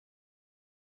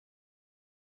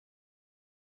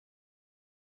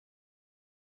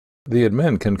The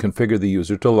admin can configure the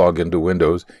user to log into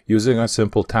Windows using a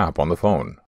simple tap on the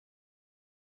phone.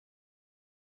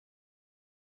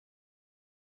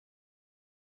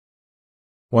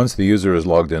 Once the user is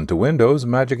logged into Windows,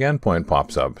 MagicEndpoint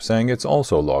pops up saying it's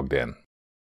also logged in.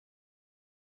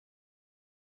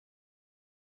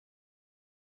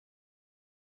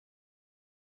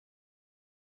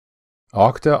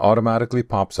 Okta automatically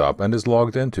pops up and is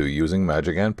logged into using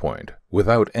MagicEndpoint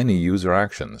without any user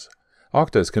actions.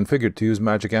 Okta is configured to use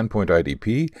MagicEndpoint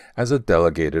IDP as a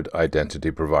delegated identity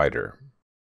provider.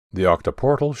 The Okta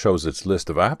portal shows its list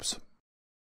of apps,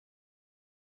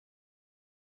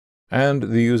 and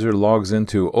the user logs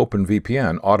into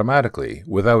OpenVPN automatically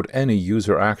without any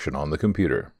user action on the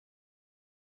computer.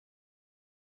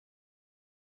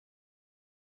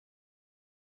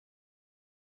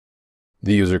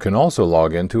 The user can also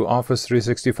log into Office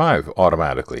 365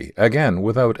 automatically, again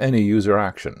without any user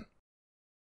action.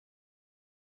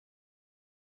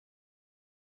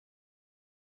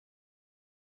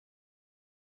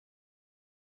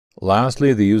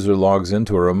 Lastly, the user logs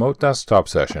into a remote desktop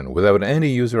session without any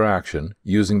user action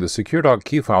using the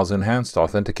Secure.Key Files Enhanced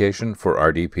Authentication for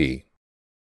RDP.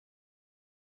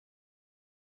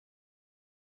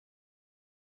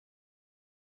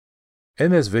 In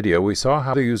this video, we saw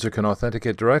how the user can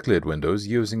authenticate directly at Windows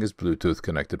using his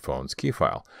Bluetooth-connected phone's key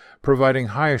file, providing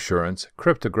high-assurance,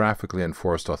 cryptographically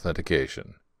enforced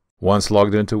authentication. Once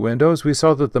logged into Windows, we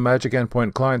saw that the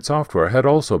MagicEndpoint client software had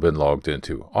also been logged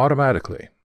into automatically.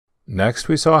 Next,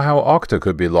 we saw how Okta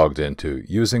could be logged into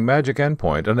using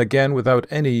MagicEndpoint and again without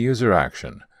any user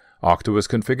action. Okta was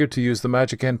configured to use the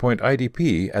MagicEndpoint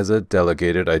IDP as a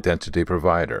delegated identity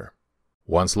provider.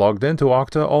 Once logged into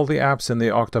Okta, all the apps in the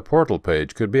Okta portal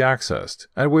page could be accessed,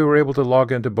 and we were able to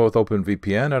log into both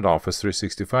OpenVPN and Office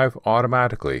 365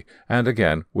 automatically, and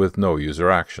again with no user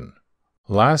action.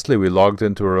 Lastly, we logged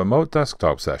into a remote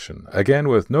desktop session, again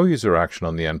with no user action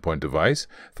on the endpoint device,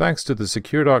 thanks to the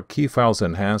Secure.Key Files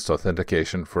Enhanced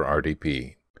Authentication for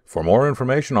RDP. For more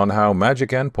information on how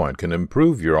MagicEndpoint can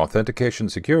improve your authentication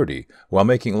security while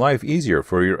making life easier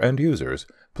for your end users,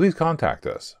 please contact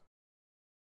us.